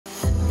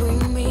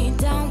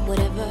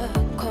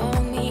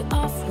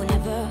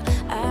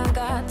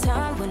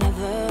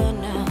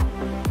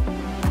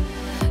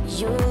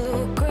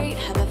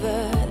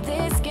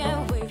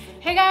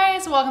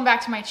welcome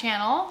back to my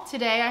channel.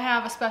 Today I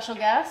have a special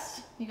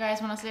guest. You guys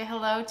want to say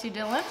hello to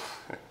Dylan?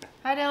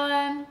 Hi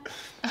Dylan.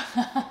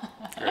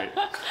 Great.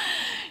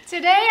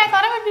 Today I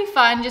thought it would be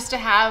fun just to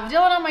have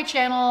Dylan on my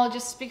channel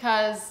just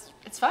because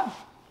it's fun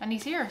and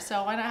he's here.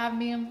 So why not have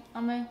me on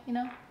my,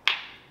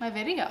 my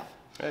video?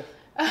 Hey,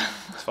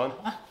 it's fun.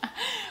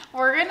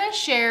 We're gonna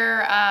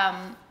share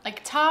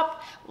like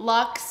top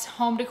luxe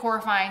home decor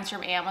finds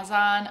from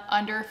Amazon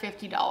under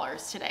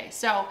 $50 today.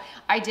 So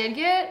I did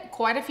get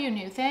quite a few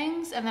new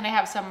things, and then I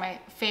have some of my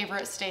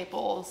favorite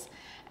staples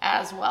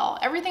as well.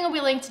 Everything will be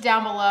linked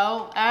down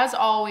below as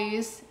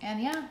always.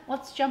 And yeah,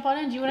 let's jump on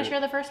in. Do you want to share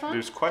the first one?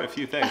 There's quite a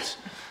few things.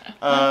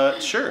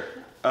 Sure.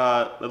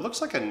 It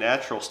looks like a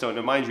natural stone.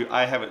 Now, mind you,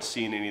 I haven't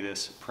seen any of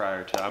this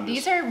prior to.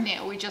 These are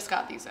new. We just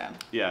got these in.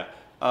 Yeah.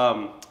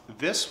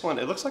 This one,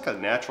 it looks like a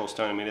natural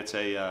stone. I mean, it's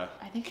a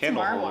I think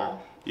candle it's marble.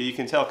 holder. Yeah, you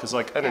can tell because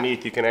like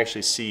underneath you can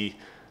actually see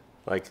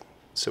like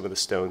some of the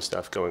stone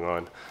stuff going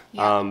on.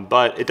 Yeah.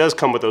 But it does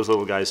come with those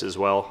little guys as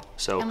well.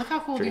 So And look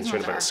how cool if you're these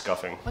concerned ones about are. it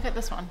scuffing. Look at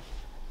this one.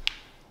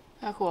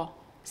 How cool.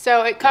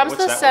 So it comes with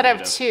a what's that set one of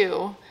made of?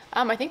 two.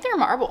 I think they're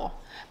marble,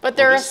 but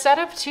they're this- a set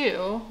of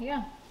two.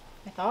 Yeah,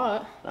 I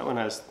thought. That one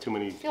has too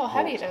many Feel how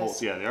heavy it is.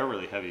 holes. Yeah, they are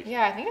really heavy.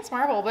 Yeah, I think it's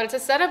marble, but it's a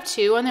set of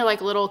two and they're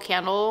like little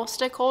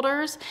candlestick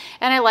holders.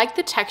 And I like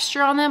the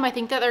texture on them. I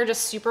think that they're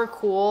just super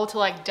cool to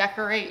like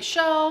decorate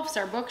shelves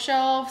or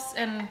bookshelves,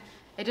 and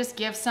it just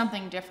gives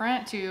something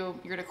different to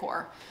your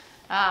decor.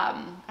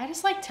 I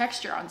just like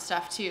texture on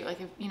stuff too. Like,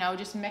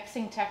 just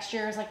mixing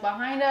textures. Like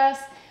behind us,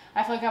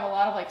 I feel like I have a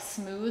lot of like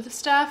smooth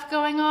stuff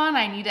going on.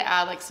 I need to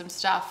add like some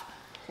stuff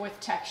with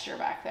texture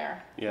back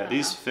there. Yeah,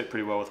 these fit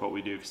pretty well with what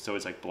we do because it's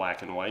always like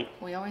black and white.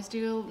 We always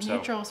do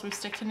neutrals. We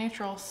stick to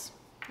neutrals,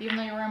 even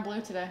though you're wearing blue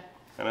today.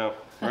 I know,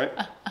 right?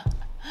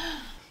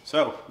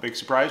 So, big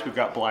surprise, we've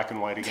got black and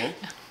white again.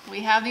 We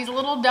have these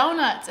little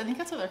donuts. I think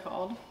that's what they're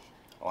called.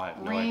 Oh, I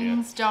have no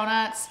Rings,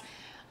 donuts.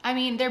 I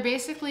mean, they're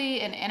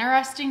basically an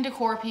interesting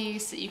decor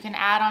piece that you can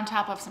add on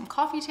top of some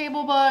coffee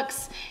table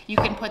books. You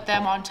can put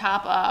them on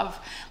top of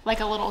like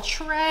a little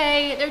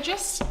tray.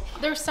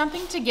 There's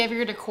something to give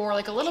your decor,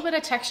 like a little bit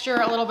of texture,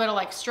 a little bit of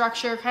like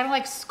structure, kind of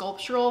like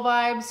sculptural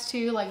vibes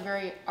too, like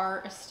very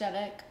art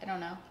aesthetic. I don't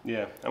know.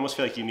 Yeah, I almost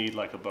feel like you need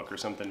like a book or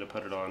something to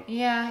put it on.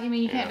 Yeah, I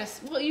mean, you can't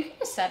just, you can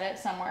just set it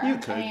somewhere. You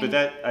could,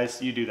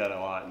 but you do that a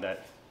lot, and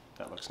that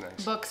looks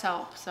nice. Books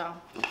help. So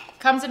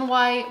comes in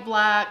white,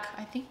 black,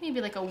 I think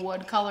maybe like a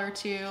wood color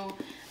too.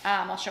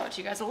 I'll show it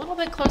to you guys a little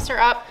bit closer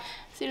up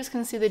so you just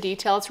can see the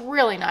detail. It's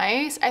really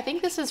nice. I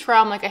think this is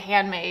from like a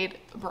handmade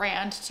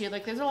brand too.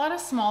 Like there's a lot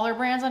of smaller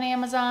brands on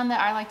Amazon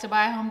that I like to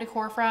buy home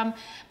decor from,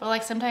 but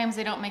like sometimes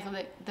they don't make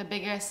the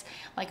biggest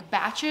like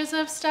batches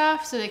of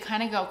stuff, so they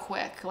kind of go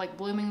quick. Like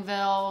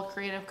Bloomingville,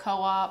 Creative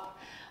Co-op,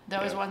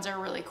 those ones are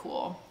really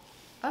cool.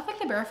 I look like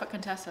the Barefoot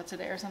Contessa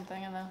today or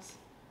something in this.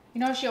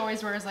 She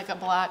always wears like a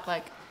black,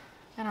 like,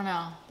 I don't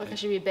know, like I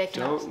should be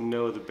baking up. Don't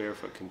know the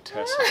Barefoot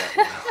Contessa that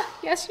well.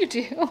 Yes, you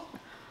do.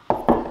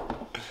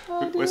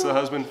 What's the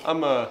husband?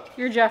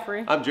 You're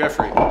Jeffrey. I'm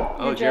Jeffrey.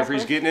 Oh,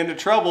 Jeffrey's getting into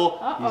trouble.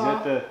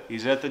 Uh-oh.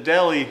 He's at the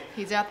deli.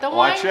 He's at the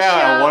wine Watch out!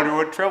 shop. I wonder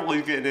what trouble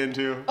he's getting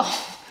into.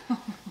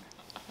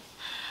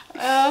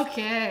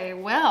 Okay,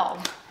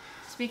 well,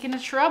 speaking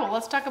of trouble,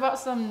 let's talk about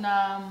some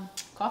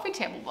coffee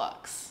table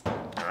books.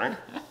 All right.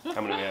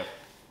 How many do we have?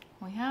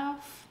 We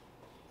have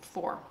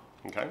 4.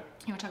 Okay.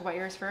 You want to talk about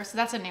yours first?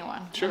 That's a new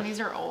one. Sure. And these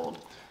are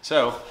old.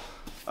 So,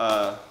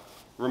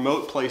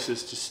 remote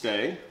places to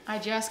stay. I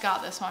just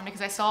got this one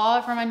because I saw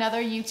it from another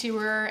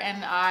YouTuber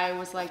and I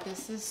was like,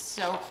 this is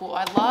so cool.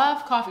 I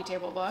love coffee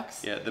table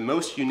books. Yeah, the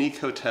most unique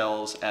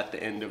hotels at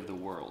the end of the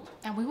world.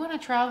 And we want to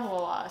travel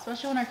a lot,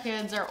 especially when our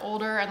kids are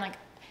older and like,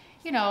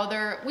 we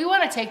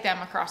want to take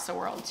them across the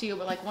world too,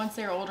 but like once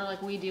they're older,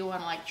 like we do want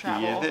to like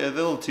travel. Yeah, they're a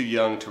little too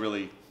young to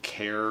really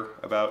care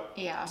about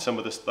some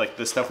of this, like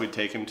the stuff we'd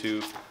take them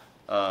to.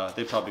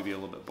 They'd probably be a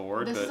little bit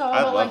bored, This but is all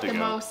I'd about love like to the go.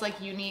 most like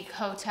unique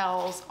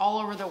hotels all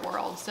over the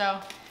world. So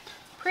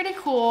pretty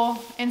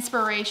cool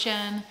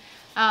inspiration.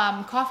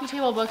 Coffee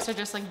table books are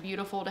just like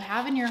beautiful to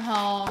have in your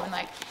home and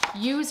like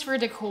use for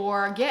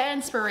decor, get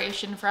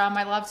inspiration from.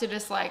 I love to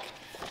just like,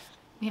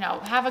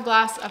 have a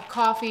glass of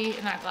coffee,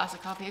 not a glass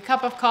of coffee, a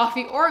cup of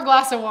coffee or a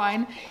glass of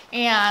wine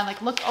and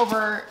like look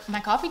over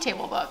my coffee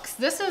table books.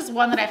 This is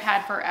one that I've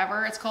had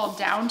forever. It's called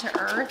Down to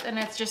Earth and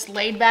it's just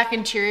laid back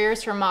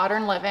interiors for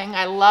modern living.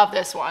 I love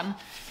this one.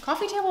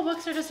 Coffee table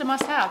books are just a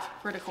must have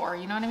for decor.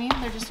 You know what I mean?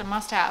 They're just a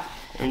must have.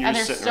 And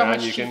they're so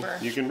much cheaper.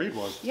 You can read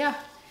one. Yeah.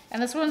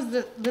 And this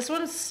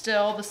one's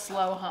still the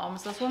slow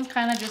homes. This one's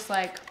kind of just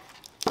like,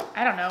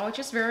 I don't know, it's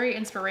just very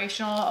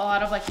inspirational. A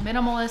lot of like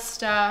minimalist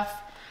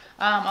stuff.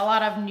 A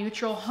lot of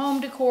neutral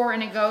home decor,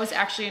 and it goes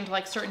actually into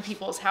like certain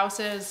people's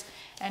houses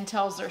and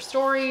tells their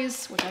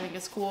stories, which I think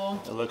is cool.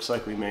 It looks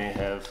like we may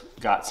have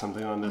got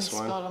something on this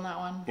one. Spilled on that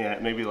one. Yeah,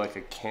 maybe like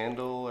a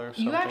candle or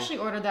something. You actually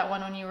ordered that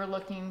one when you were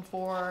looking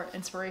for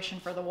inspiration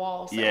for the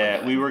walls.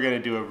 Yeah, we were gonna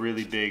do a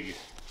really big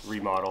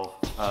remodel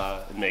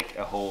and make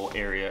a whole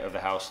area of the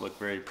house look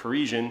very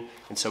Parisian,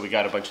 and so we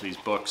got a bunch of these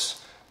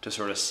books to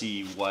sort of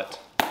see what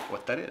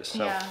what that is.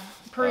 So, yeah,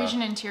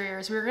 Parisian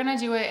interiors. We were gonna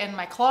do it in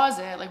my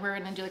closet. Like we were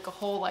gonna do like a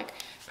whole like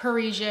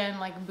Parisian,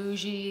 like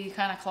bougie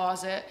kind of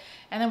closet.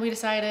 And then we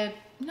decided,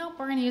 nope,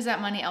 we're gonna use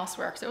that money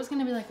elsewhere. Because it was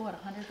gonna be like, what,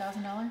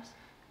 $100,000?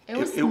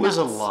 It was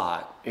a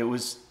lot.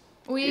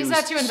 We use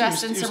that to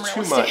invest in some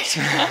real estate.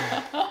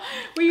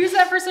 We use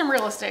that for some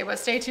real estate, but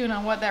stay tuned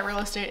on what that real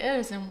estate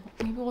is, and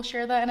maybe we'll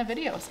share that in a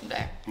video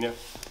someday. Yeah.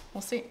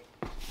 We'll see.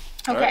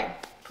 Okay,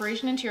 right.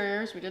 Parisian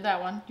interiors, we did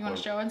that one. You want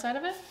to show inside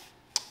of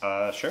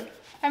it? Sure.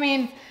 I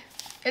mean,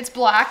 it's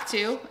black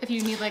too. If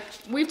you need, like,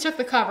 we took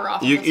the cover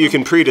off. You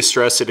can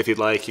pre-distress it if you'd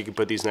like. You can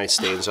put these nice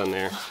stains on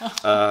there.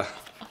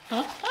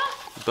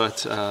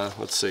 But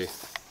let's see.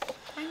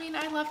 I mean,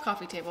 I love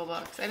coffee table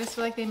books. I just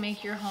feel like they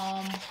make your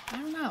home, I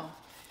don't know,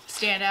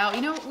 stand out.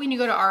 You know, when you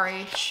go to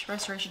RH,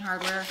 Restoration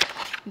Hardware,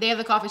 they have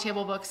the coffee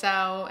table books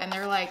out, and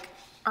they're like,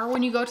 or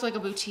when you go to like a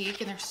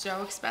boutique and they're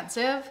so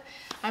expensive.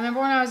 I remember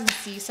when I was in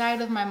Seaside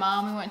with my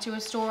mom, we went to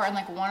a store and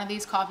like one of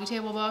these coffee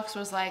table books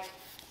was like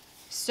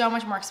so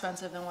much more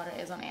expensive than what it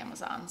is on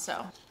Amazon. So,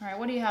 all right,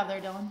 what do you have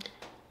there, Dylan?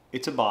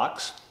 It's a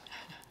box.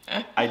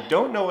 I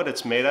don't know what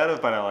it's made out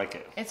of, but I like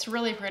it. It's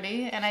really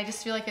pretty, and I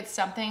just feel like it's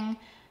something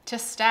to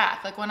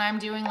stack. Like when I'm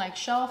doing like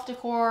shelf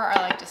decor,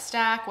 I like to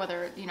stack,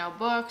 whether, you know,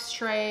 books,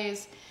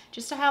 trays,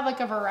 just to have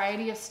like a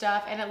variety of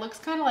stuff. And it looks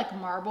kind of like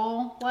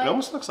marble. It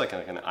almost looks like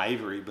an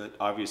ivory, but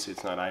obviously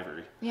it's not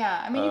ivory. Yeah,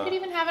 I mean, you could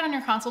even have it on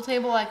your console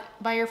table, like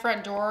by your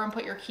front door, and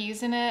put your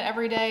keys in it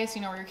every day, so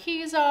you know where your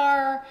keys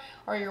are,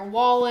 or your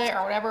wallet,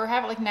 or whatever.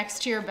 Have it like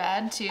next to your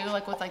bed too,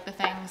 like with like the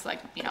things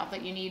like, you know,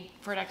 that you need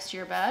for next to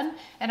your bed.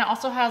 And it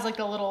also has like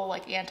the little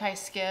like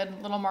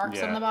anti-skid little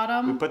marks on the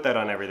bottom. We put that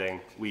on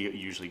everything we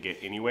usually get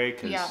anyway,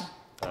 because yeah.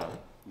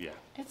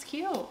 It's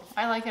cute.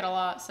 I like it a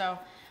lot. So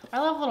I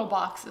love little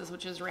boxes,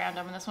 which is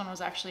random, and this one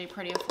was actually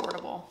pretty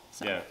affordable.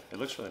 So. Yeah, it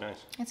looks really nice.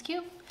 It's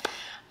cute.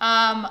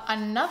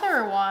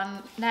 Another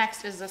one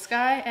next is this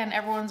guy, and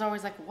everyone's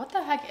always like, what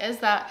the heck is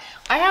that?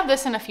 I have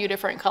this in a few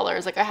different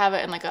colors. Like I have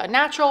it in like a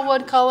natural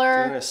wood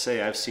color. I'm gonna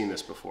say I've seen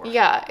this before.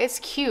 Yeah, it's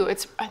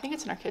cute. I think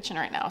it's in our kitchen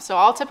right now. So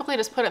I'll typically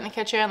just put it in the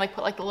kitchen, like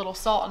put like the little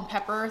salt and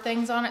pepper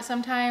things on it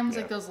sometimes,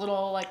 like those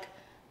little like,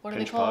 what are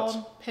they called?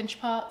 Pots.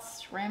 Pinch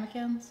pots?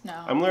 Ramekins?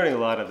 No. I'm learning a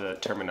lot of the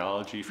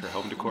terminology for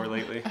home decor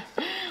lately.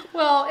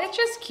 Well, it's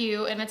just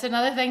cute, and it's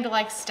another thing to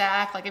like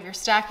stack. Like if you're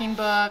stacking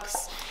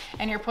books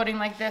and you're putting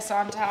like this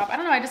on top. I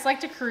don't know, I just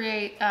like to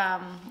create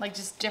like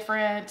just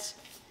different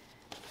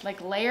like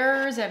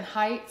layers and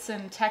heights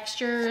and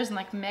textures and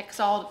like mix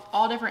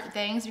all different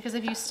things, because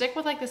if you stick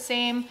with like the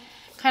same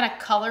kind of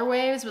color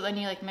waves, but then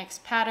you like mix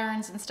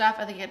patterns and stuff,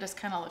 I think it just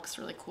kind of looks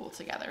really cool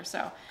together.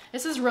 So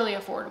this is really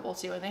affordable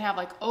too, and they have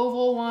like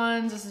oval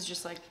ones. This is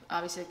just like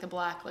obviously like the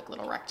black like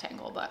little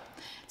rectangle, but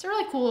it's a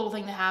really cool little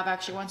thing to have.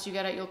 Actually, once you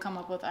get it, you'll come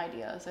up with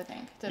ideas, I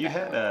think.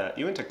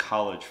 You went to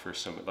college for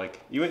some, like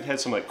you had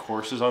some like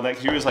courses on that,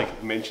 because you always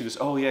like mentioned this,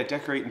 oh yeah,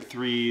 decorate in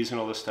threes and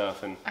all this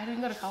stuff. And I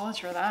didn't go to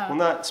college for that. Well,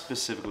 not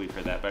specifically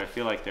for that, but I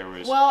feel like there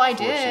was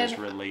courses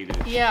related.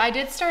 Yeah, I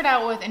did start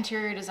out with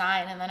interior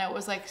design, and then it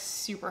was like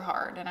super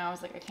hard, and I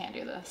was like, I can't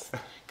do this,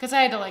 because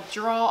I had to like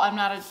draw. I'm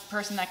not a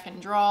person that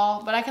can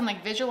draw, but I can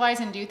like visualize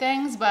and do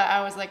things. But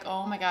I was like,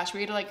 oh my gosh,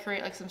 we had to like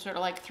create like some sort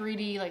of like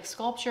 3D like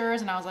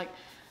sculptures, and I was like,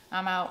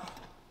 I'm out.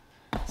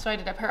 So I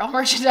did apparel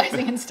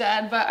merchandising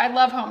instead, but I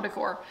love home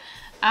decor.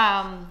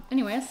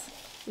 Anyways,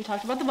 we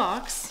talked about the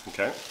box.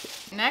 Okay.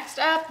 Next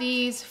up,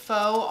 these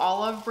faux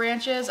olive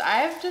branches.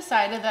 I've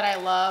decided that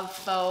I love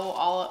faux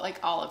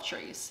olive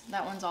trees.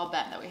 That one's all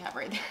bent that we have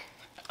right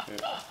there.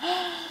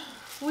 Yeah.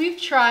 We've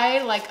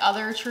tried like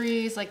other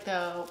trees, like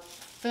the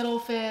fiddle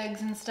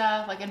figs and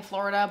stuff, like in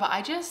Florida, but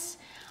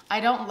I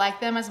don't like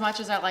them as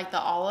much as I like the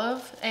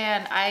olive.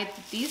 And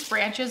these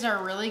branches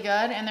are really good,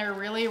 and they're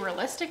really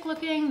realistic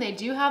looking. They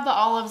do have the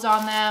olives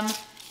on them.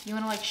 You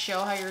want to like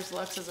show how yours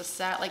looks as a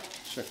set? Like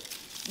sure.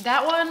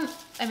 That one,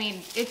 I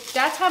mean,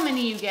 that's how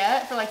many you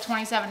get for like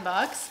 27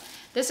 bucks.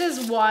 This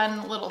is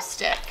one little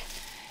stick.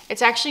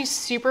 It's actually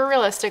super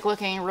realistic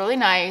looking, really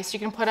nice. You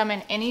can put them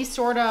in any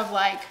sort of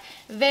like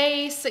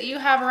vase that you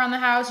have around the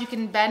house. You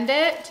can bend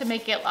it to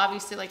make it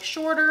obviously like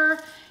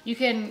shorter.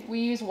 We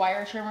use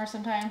wire trimmer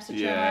sometimes to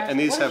trim it. And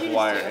these have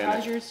wire in it.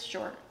 How's yours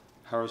short?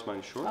 How is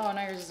mine short? Oh,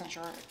 no, yours isn't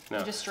short. No.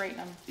 You just straighten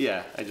them.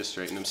 Yeah, I just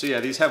straighten them. So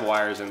yeah, these have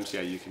wires in them, so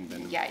yeah, you can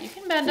bend them. Yeah, you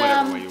can bend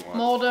whatever them, way you want.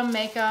 Mold them,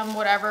 make them,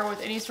 whatever,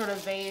 with any sort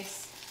of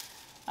vase.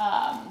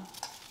 I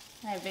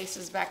have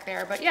vases back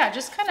there, but yeah,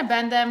 just kind of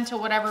bend them to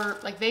whatever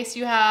like vase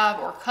you have,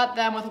 or cut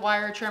them with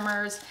wire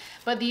trimmers.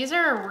 But these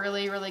are a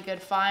really, really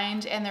good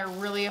find, and they're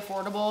really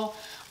affordable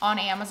on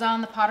Amazon.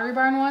 The Pottery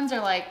Barn ones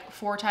are like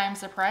 4 times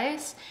the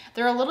price.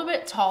 They're a little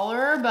bit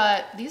taller,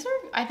 but these are,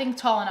 I think,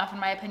 tall enough in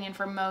my opinion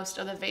for most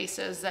of the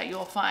vases that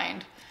you'll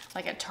find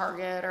like at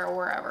Target or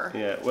wherever.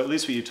 Yeah, well, at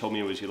least what you told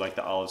me was you like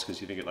the olives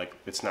because you think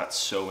it's not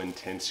so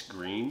intense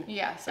green.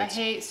 Yes, I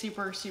hate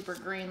super, super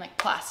green, like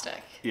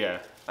plastic. Yeah,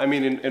 I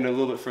mean, in a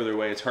little bit further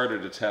away, it's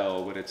harder to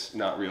tell when it's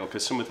not real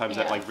because sometimes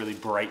that like really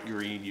bright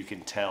green, you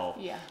can tell.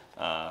 Yeah.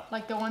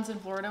 Like the ones in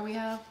Florida we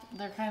have,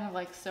 they're kind of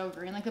like so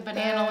green, like the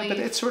banana leaf. But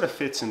it sort of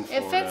fits in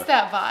Florida. It fits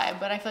that vibe,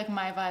 but I feel like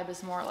my vibe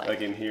is more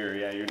like in here,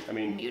 yeah.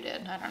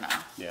 Muted. I don't know.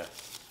 Yeah.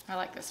 I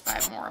like this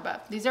vibe more,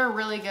 but these are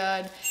really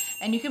good.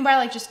 And you can buy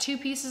like just 2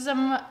 pieces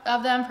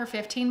of them for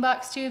 15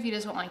 bucks too if you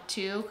just want like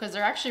 2, because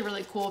they're actually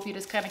really cool if you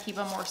just kind of keep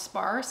them more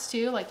sparse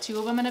too, like 2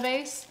 of them in a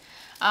vase,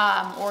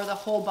 or the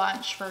whole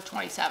bunch for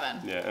 27.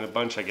 Yeah, and a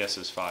bunch I guess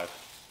is 5.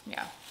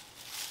 Yeah.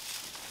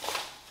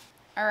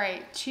 All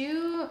right,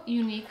 2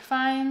 unique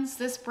finds.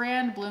 This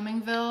brand,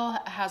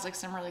 Bloomingville, has like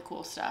some really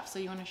cool stuff. So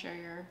you want to share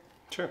your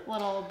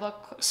little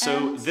book?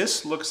 So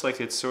this looks like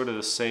it's sort of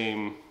the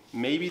same,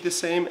 maybe the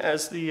same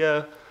as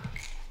the...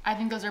 I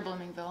think those are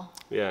Bloomingville.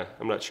 Yeah,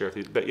 I'm not sure if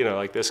these, but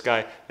like this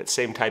guy, that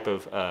same type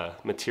of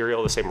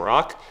material, the same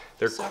rock,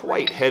 they're so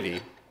quite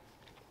heavy.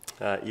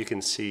 You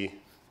can see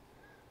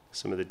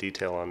some of the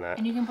detail on that.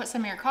 And you can put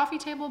some of your coffee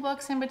table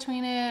books in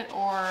between it,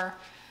 or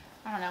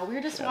I don't know. We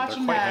were just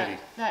watching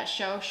that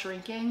show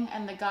Shrinking,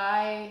 and the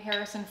guy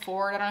Harrison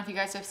Ford. I don't know if you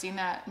guys have seen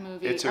that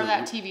movie that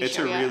TV show. It's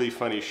a really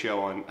funny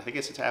show on. I think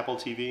it's Apple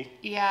TV.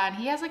 Yeah, and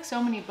he has like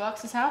so many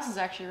books. His house is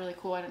actually really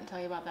cool. I didn't tell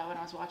you about that when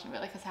I was watching,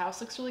 but like his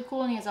house looks really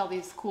cool, and he has all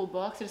these cool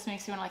books. It just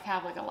makes you want to like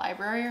have like a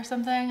library or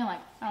something, and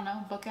like I don't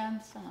know,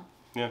 bookends. I don't know.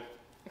 Yeah.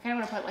 I kind of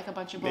want to put like a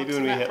bunch of books. Maybe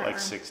when we hit like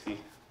 60.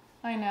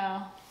 I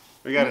know.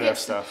 We got enough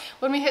stuff.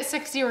 When we hit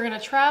 60, we're gonna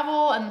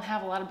travel and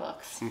have a lot of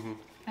books. Mm-hmm.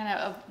 And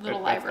a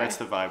little library. That's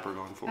the vibe we're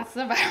going for. That's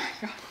the vibe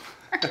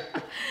we're going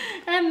for.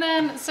 And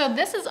then, so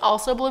this is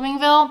also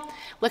Bloomingville.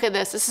 Look at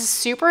this. This is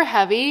super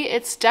heavy.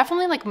 It's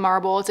definitely like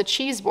marble. It's a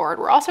cheese board.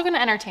 We're also going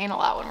to entertain a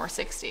lot when we're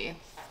 60.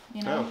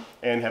 You know? Oh,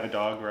 and have a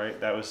dog, right?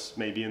 That was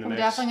maybe in the mix.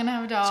 We're definitely going to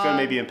have a dog. It's going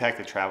to maybe impact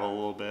the travel a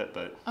little bit,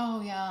 but...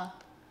 Oh, yeah.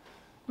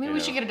 Maybe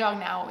we should get a dog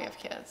now when we have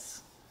kids.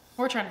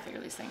 We're trying to figure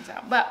these things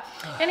out. But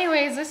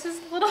anyways, this is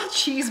the little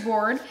cheese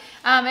board.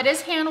 It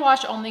is hand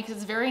wash only because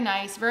it's very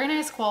nice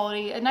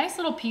quality. A nice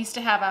little piece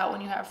to have out when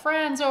you have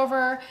friends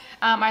over.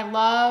 I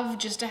love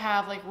just to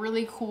have like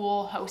really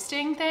cool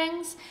hosting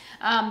things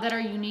that are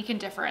unique and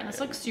different.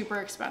 This looks super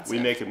expensive. We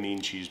make a mean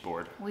cheese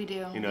board. We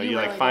do. You know, you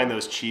really like find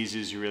those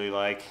cheeses you really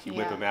like. You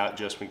whip them out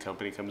just when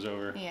company comes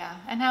over. Yeah,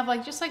 and have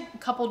like just like a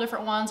couple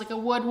different ones, like a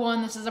wood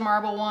one. This is a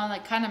marble one.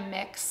 Like kind of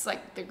mix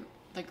like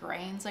the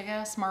grains, I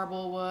guess,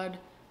 marble, wood.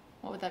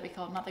 What would that be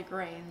called? Not the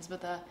grains,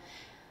 but the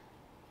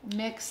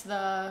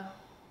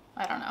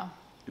I don't know.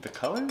 The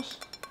colors?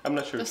 I'm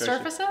not sure. The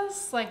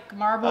surfaces, like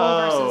marble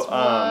versus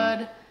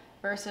wood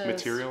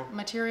versus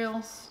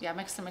materials. Yeah,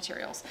 mix the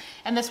materials.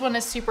 And this one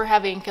is super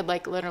heavy and could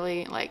like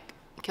literally like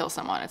kill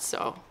someone. It's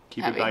so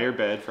Keep heavy. it by your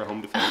bed for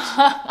home defense.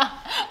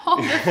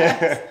 Home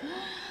defense.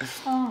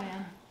 Oh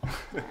man.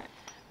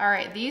 All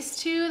right, these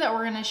 2 that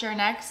we're gonna share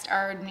next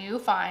are new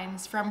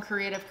finds from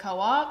Creative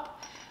Co-op,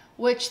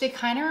 which they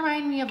kind of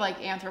remind me of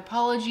like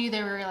Anthropology.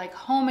 They're very like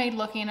homemade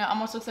looking. It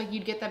almost looks like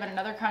you'd get them in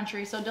another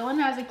country. So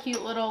Dylan has a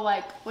cute little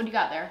like, what do you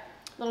got there?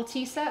 Little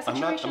tea set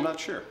situation? I'm not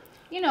sure.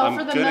 You know,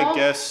 for the milk. I'm gonna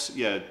guess,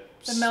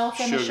 the milk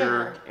and the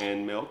sugar.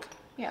 And milk.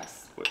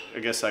 Yes. I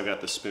guess I've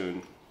got the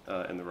spoon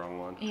in the wrong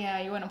one.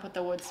 Yeah, you wouldn't put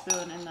the wood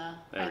spoon in the...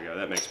 There we go,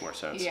 that makes more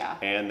sense. Yeah.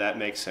 And that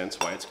makes sense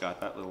why it's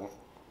got that little,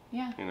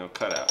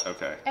 cutout.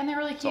 Okay. And they're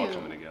really cute. It's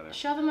all coming together.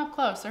 Show them up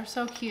close. They're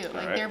so cute.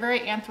 Like they're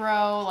very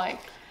anthro, like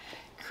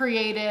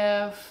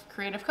creative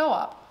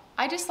co-op.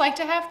 I just like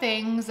to have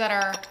things that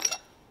are,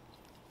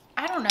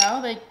 I don't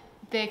know,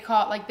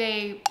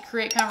 they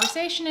create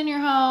conversation in your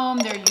home.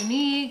 They're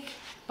unique,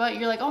 but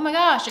you're like, oh my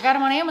gosh, I got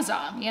them on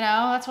Amazon. You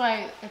know, that's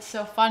why it's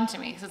so fun to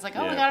me. Because it's like,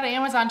 oh, I got it on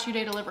Amazon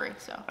 2-day delivery.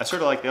 So I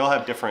sort of like, they all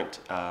have different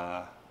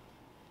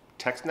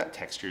not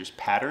textures,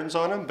 patterns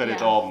on them, but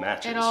it all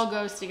matches. It all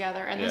goes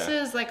together. And this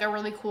is like a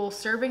really cool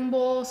serving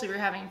bowl. So if you're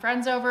having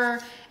friends over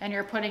and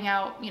you're putting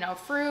out,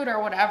 fruit or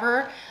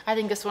whatever, I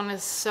think this one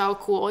is so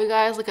cool. You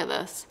guys, look at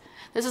this.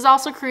 This is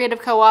also Creative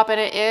Co-op, and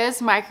it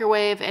is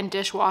microwave and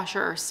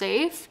dishwasher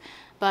safe.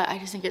 But I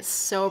just think it's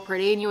so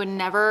pretty, and you would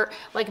never,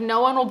 like,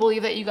 no one will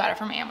believe that you got it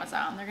from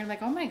Amazon. They're gonna be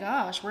like, oh my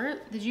gosh, where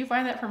did you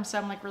find that from?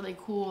 Some like really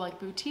cool like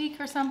boutique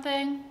or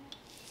something?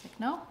 It's like,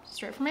 no,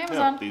 straight from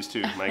Amazon. Yeah, these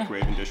 2,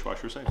 microwave and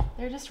dishwasher safe.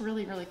 They're just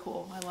really, really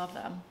cool. I love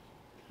them.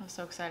 I was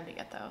so excited to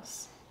get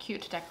those.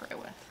 Cute to decorate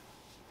with.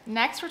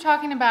 Next, we're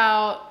talking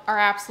about our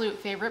absolute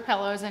favorite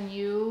pillows, and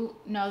you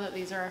know that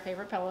these are our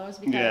favorite pillows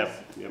because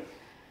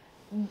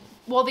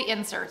well, the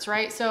inserts,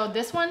 right? So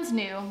this one's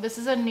new. This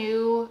is a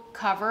new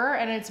cover,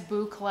 and it's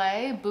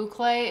boucle.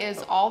 Boucle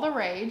is all the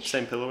rage.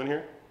 Same pillow in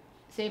here?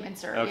 Same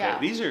insert, okay. yeah.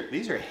 These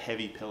are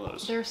heavy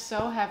pillows. They're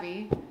so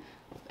heavy,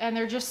 and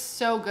they're just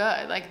so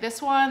good. Like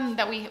this one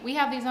that we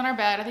have these on our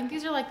bed. I think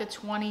these are like the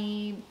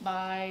 20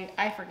 by,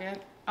 I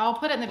forget. I'll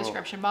put it in the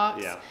description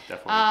box. Yeah,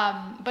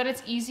 definitely. But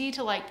it's easy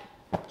to like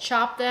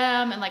chop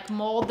them and like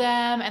mold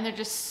them, and they're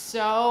just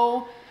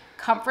so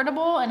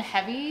comfortable and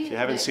heavy. If you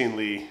haven't seen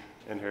Lee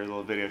in her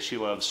little video, she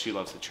loves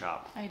to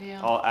chop. I do.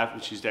 All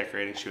after she's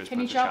decorating, she was Can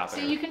you putting the chop? chop in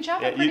See, her. you can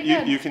chop Yeah, it pretty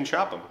good. you can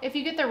chop them. If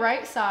you get the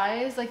right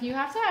size, like you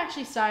have to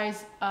actually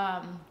size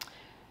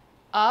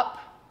up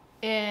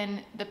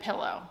in the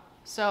pillow.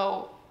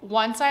 So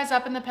one size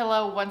up in the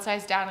pillow, one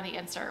size down in the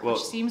insert, Well,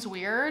 which seems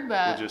weird,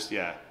 but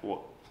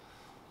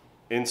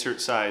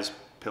insert size,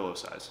 pillow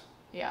size.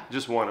 yeah.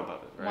 Just one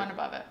above it, right? One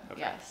above it,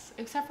 Okay. yes.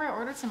 Except for I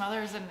ordered some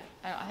others and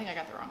I think I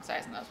got the wrong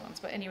size in those ones.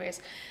 But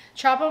anyways,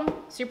 chop them,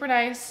 super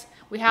nice.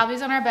 We have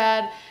these on our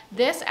bed.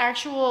 This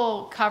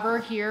actual cover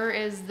here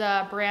is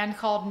the brand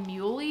called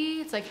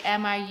Muley. It's like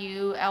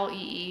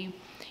M-I-U-L-E-E.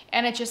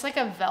 And it's just like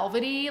a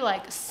velvety,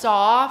 like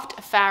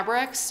soft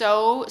fabric.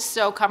 So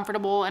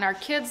comfortable. And our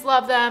kids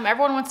love them.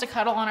 Everyone wants to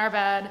cuddle on our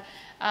bed.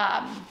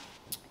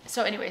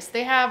 So anyways,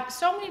 they have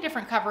so many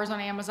different covers on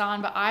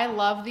Amazon, but I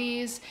love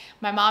these.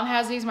 My mom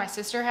has these, my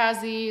sister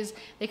has these.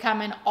 They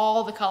come in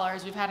all the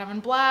colors. We've had them in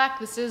black.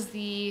 This is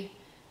the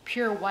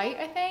pure white,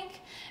 I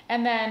think.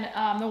 And then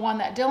the one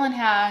that Dylan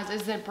has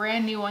is the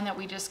brand new one that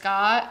we just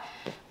got,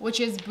 which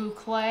is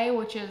boucle,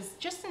 which is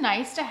just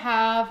nice to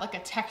have like a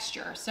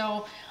texture.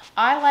 So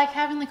I like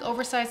having like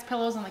oversized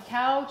pillows on the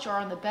couch or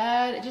on the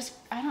bed.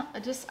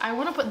 I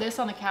want to put this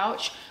on the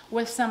couch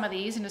with some of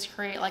these and just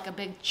create like a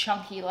big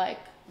chunky like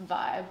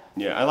vibe.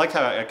 Yeah, I like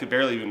how I could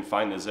barely even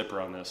find the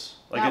zipper on this.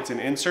 Like it's an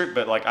insert,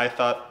 but like I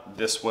thought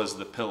this was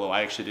the pillow.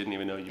 I actually didn't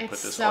even know you put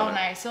this on. It's so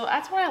nice. So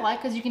that's what I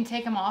like because you can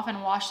take them off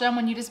and wash them.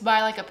 When you just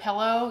buy like a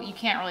pillow, you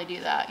can't really do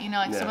that. You know,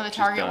 like some of the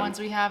Target ones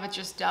we have, it's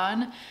just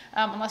done.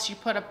 Unless you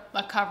put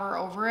a cover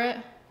over it.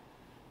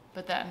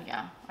 But then,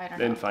 yeah, I don't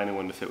know. Then finding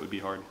one to fit would be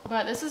hard.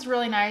 But this is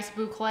really nice.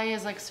 Boucle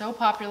is like so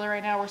popular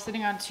right now. We're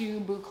sitting on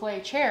 2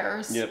 boucle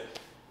chairs. Yep.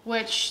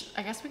 Which,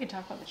 I guess we could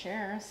talk about the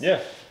chairs. Yeah.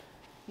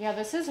 Yeah,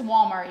 this is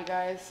Walmart, you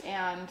guys,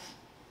 and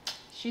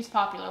she's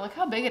popular. Look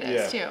how big it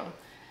is, too.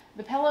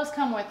 The pillows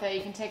come with it.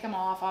 You can take them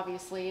off,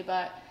 obviously,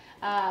 but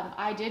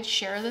I did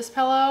share this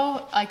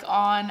pillow, like,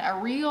 on a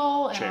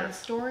reel and on a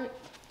story.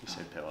 You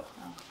said pillow.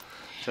 Oh.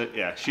 So,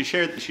 yeah, she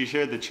shared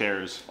the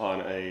chairs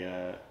on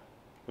a,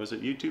 was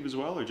it YouTube as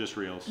well, or just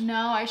reels?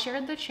 No, I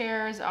shared the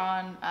chairs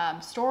on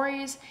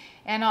stories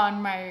and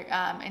on my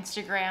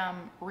Instagram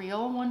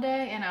reel one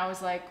day, and I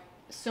was like,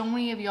 so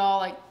many of y'all,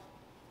 like,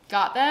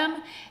 got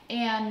them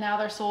and now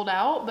they're sold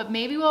out, but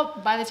maybe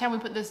by the time we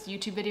put this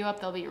YouTube video up,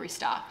 they'll be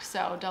restocked.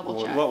 So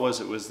double check. What was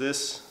it? Was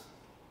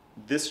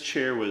this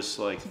chair was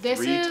like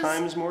 3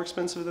 times more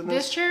expensive than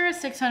this? This chair is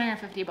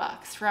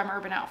 $650 from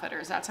Urban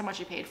Outfitters. That's how much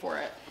you paid for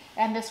it.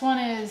 And this one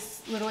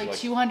is literally like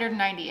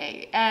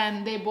 $298.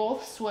 And they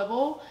both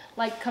swivel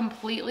like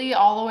completely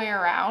all the way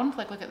around.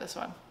 Like look at this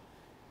one.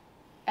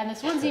 And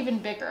this one's even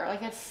bigger.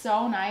 Like it's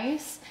so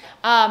nice.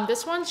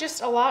 This one's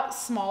just a lot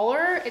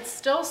smaller. It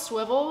still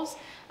swivels.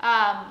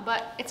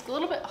 But it's a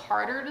little bit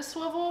harder to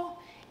swivel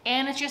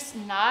and it's just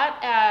not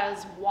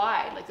as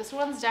wide. Like this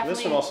one's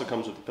definitely... This one also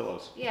comes with the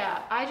pillows.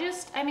 Yeah,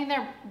 I mean,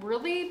 they're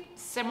really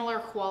similar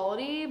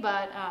quality,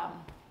 but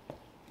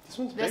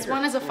this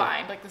one is a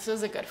find. Like this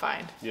is a good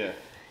find. Yeah.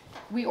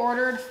 We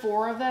ordered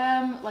 4 of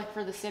them, like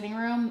for the sitting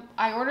room.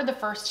 I ordered the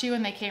first 2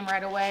 and they came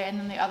right away. And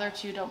then the other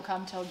 2 don't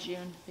come till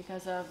June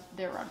because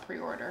they were on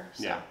pre-order.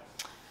 So. Yeah.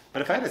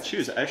 But if I had to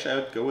choose, actually I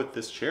would go with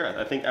this chair.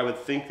 I would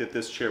think that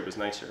this chair was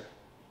nicer.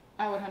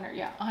 I would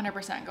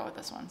 100% go with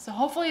this one. So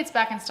hopefully it's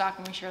back in stock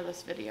when we share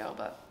this video,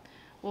 but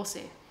we'll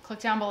see.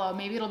 Click down below.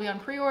 Maybe it'll be on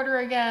pre-order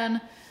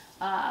again.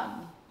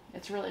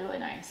 It's really, really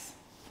nice.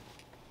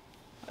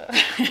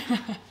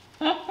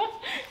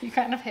 You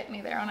kind of hit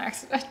me there on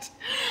accident.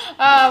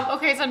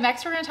 Okay, so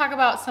next we're going to talk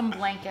about some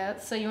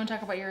blankets. So you want to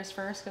talk about yours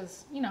first?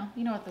 Because you know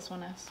what this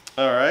one is.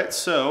 All right,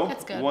 so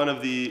one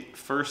of the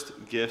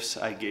first gifts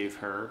I gave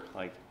her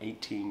like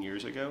 18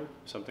 years ago,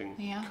 something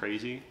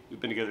crazy. We've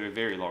been together a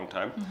very long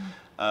time.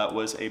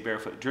 Was a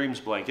Barefoot Dreams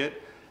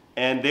blanket.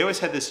 And they always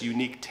had this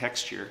unique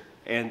texture.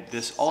 And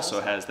this also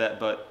has that,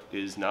 but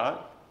is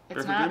not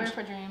It's not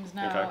Barefoot Dreams,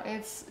 no. Okay.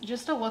 It's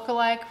just a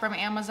lookalike from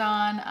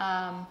Amazon.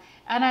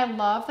 And I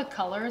love the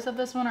colors of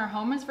this one. Our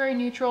home is very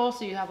neutral,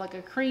 so you have like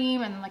a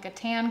cream and like a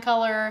tan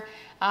color.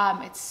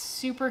 It's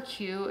super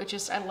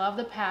cute. I love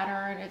the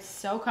pattern. It's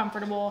so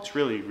comfortable. It's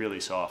really, really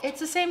soft. It's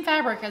the same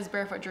fabric as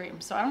Barefoot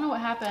Dreams. So I don't know what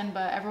happened,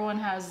 but everyone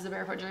has the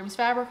Barefoot Dreams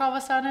fabric all of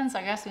a sudden. So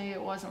I guess maybe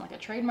it wasn't like a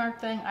trademark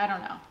thing. I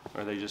don't know.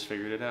 Or they just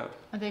figured it out.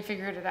 They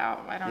figured it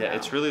out. I don't know. Yeah,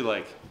 it's really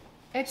like...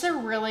 It's a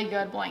really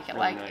good blanket.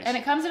 Really nice. And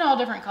it comes in all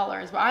different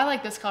colors, but I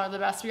like this color the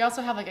best. We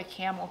also have like a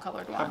camel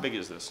colored one. How big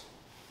is this?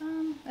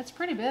 It's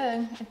pretty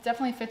big. It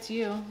definitely fits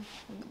you.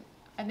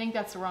 I think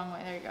that's the wrong way.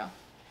 There you go.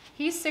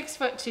 He's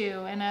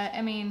 6'2", and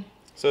I mean.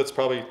 So it's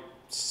probably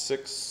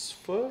 6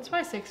 foot? It's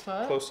probably 6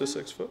 foot. Close to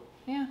 6 foot?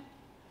 Yeah.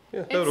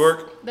 Yeah, that would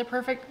work. The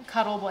perfect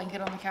cuddle blanket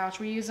on the couch.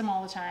 We use them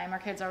all the time. Our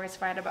kids always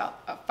fight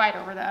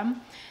over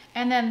them.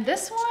 And then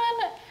this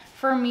one,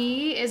 for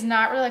me, is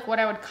not really like what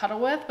I would cuddle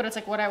with, but it's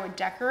like what I would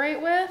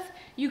decorate with.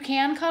 You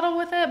can cuddle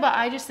with it, but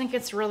I just think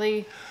it's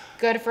really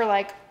good for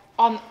like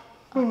on.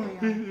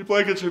 Your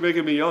blankets are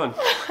making me yawn.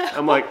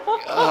 I'm like,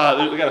 we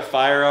got a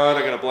fire on,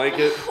 I got a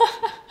blanket.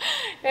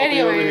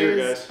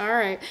 Anyways, all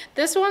right.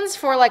 This one's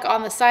for like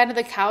on the side of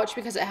the couch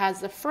because it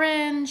has the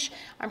fringe.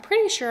 I'm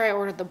pretty sure I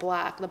ordered the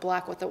black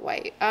with the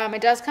white.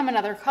 It does come in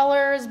other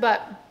colors,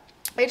 but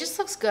it just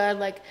looks good.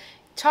 Like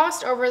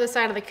tossed over the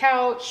side of the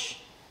couch,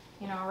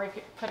 you know,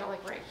 put it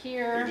like right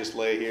here. You just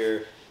lay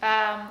here.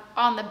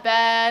 On the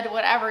bed,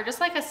 whatever, just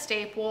like a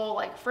staple,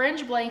 like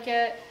fringe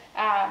blanket,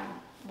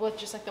 with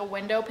just like the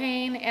window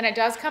pane. And it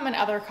does come in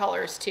other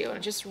colors too,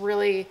 and just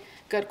really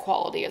good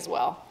quality as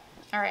well.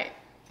 All right,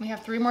 we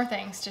have 3 more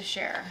things to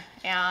share.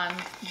 And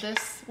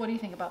this, what do you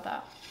think about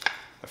that?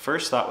 My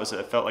first thought was that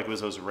it felt like it was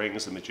those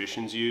rings the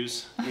magicians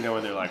use, you know,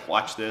 when they're like,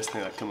 watch this, and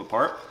they like come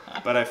apart.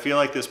 But I feel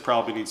like this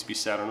probably needs to be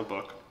sat on a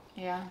book.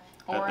 Yeah.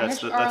 That's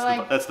the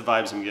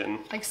vibes I'm getting.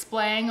 Like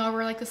splaying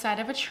over like the side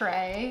of a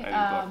tray.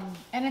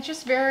 And it's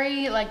just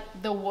very, like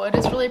the wood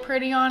is really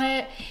pretty on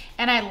it.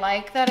 And I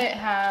like that it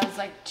has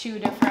like 2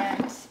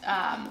 different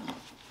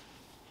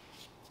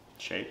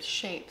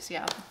shapes,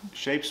 yeah.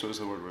 Shapes was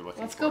the word we're looking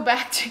for. Let's go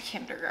back to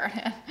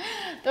kindergarten.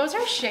 Those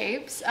are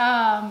shapes.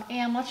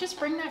 And let's just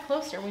bring that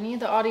closer. We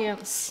need the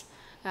audience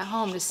at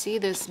home to see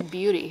this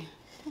beauty.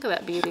 Look at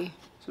that beauty.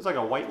 So it's like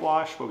a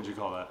whitewash. What would you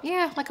call that?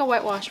 Yeah, like a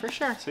whitewash for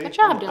sure. See? Good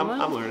job, Dylan.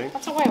 I'm learning.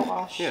 That's a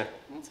whitewash. Yeah.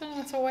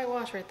 That's a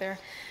whitewash right there.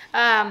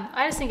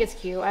 I just think it's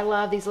cute. I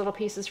love these little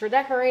pieces for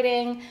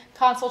decorating,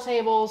 console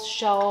tables,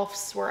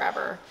 shelves,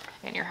 wherever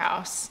in your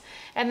house.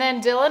 And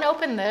then Dylan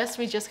opened this.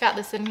 We just got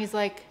this in. He's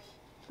like,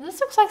 this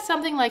looks like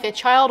something like a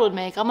child would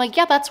make. I'm like,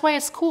 yeah, that's why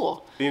it's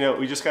cool. You know,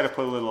 we just got to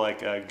put a little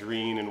like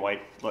green and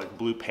white, like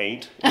blue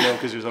paint, you know,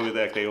 because there's always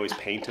like they always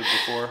painted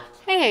before.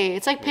 Hey,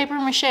 it's like paper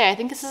mache. I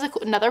think this is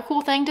another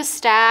cool thing to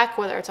stack,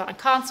 whether it's on a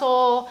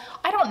console.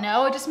 I don't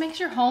know. It just makes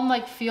your home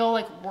like feel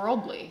like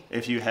worldly.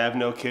 If you have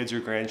no kids or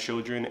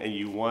grandchildren and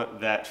you want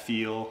that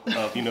feel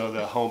of, you know,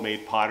 the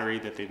homemade pottery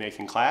that they make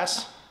in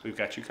class, we've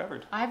got you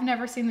covered. I've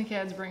never seen the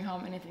kids bring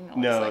home anything that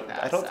looks like that.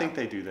 No, I don't think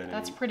they do that anymore.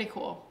 That's pretty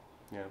cool.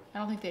 Yeah. I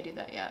don't think they do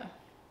that yet.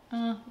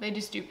 They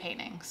just do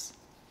paintings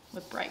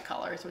with bright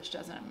colors, which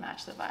doesn't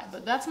match the vibe,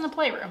 but that's in the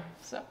playroom.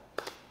 So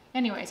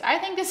anyways, I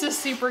think this is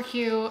super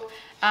cute.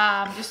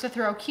 Just to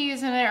throw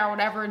keys in it or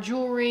whatever,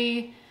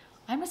 jewelry.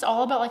 I'm just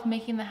all about like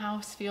making the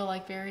house feel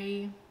like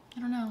very, I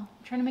don't know,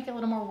 I'm trying to make it a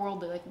little more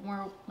worldly, like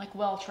more like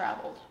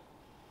well-traveled.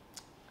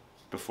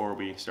 Before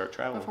we start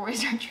traveling.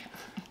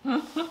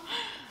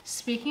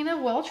 Speaking of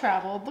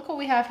well-traveled, look what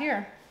we have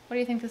here. What do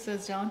you think this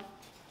is, Dylan?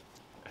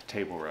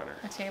 Table runner.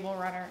 A table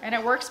runner. And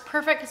it works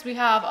perfect because we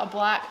have a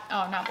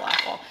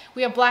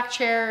we have black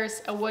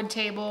chairs, a wood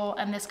table,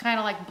 and this kind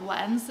of like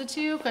blends the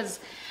two because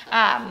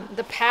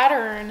the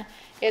pattern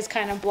is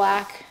kind of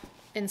black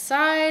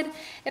inside.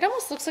 It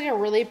almost looks like a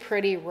really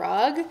pretty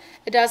rug.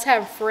 It does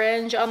have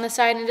fringe on the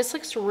side and it just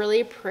looks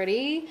really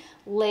pretty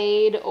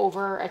laid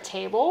over a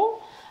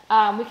table.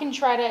 We can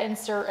try to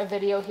insert a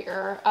video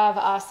here of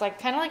us like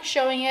kind of like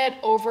showing it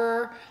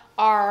over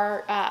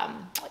our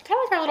kind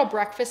of like our little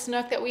breakfast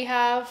nook that we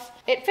have.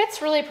 It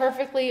fits really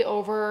perfectly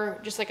over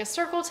just like a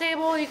circle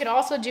table. You can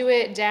also do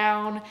it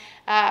down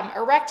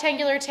a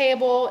rectangular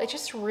table. It's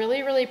just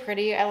really, really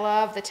pretty. I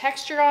love the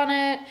texture on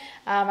it.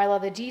 I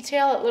love the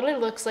detail. It literally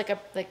looks like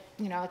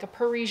a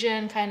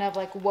Parisian kind of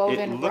like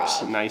woven rug. It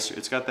looks rug. nicer.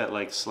 It's got that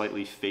like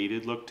slightly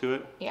faded look to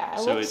it. Yeah,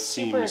 it looks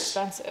super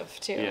expensive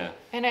too. Yeah.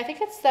 And I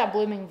think it's that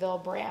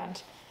Bloomingville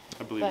brand.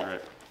 I believe you're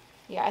right.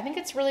 Yeah, I think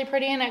it's really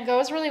pretty and it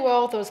goes really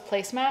well with those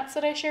placemats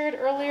that I shared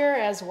earlier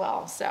as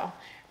well. So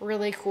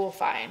really cool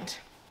find.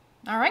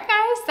 All right,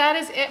 guys, that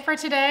is it for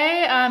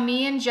today.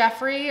 Me and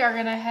Jeffrey are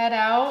gonna head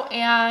out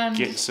and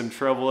get in some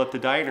trouble at the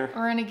diner.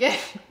 We're gonna get,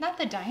 not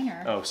the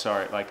diner. Oh,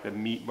 sorry, like the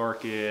meat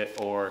market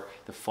or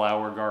the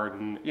flower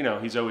garden. You know,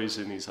 he's always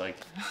in these like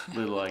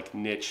little like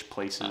niche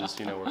places,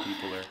 you know, where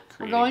people are creating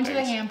We're going things.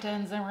 to the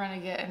Hamptons and we're gonna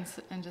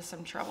get into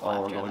some trouble.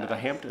 Oh, we're going to the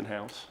Hampton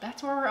house.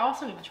 That's where we're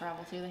also gonna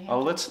travel to, the Hamptons.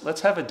 Oh, let's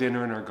have a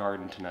dinner in our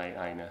garden tonight,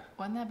 Ina.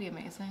 Wouldn't that be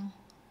amazing?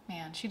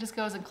 Man, she just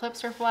goes and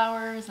clips her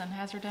flowers and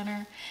has her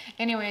dinner.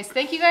 Anyways,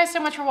 thank you guys so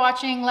much for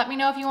watching. Let me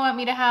know if you want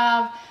me to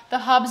have the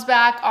hubs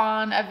back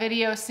on a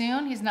video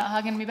soon. He's not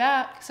hugging me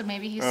back, so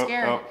maybe he's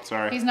scared. Oh,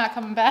 sorry. He's not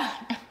coming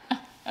back.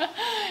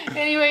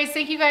 Anyways,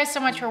 thank you guys so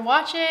much for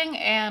watching,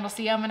 and I'll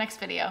see you on the next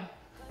video.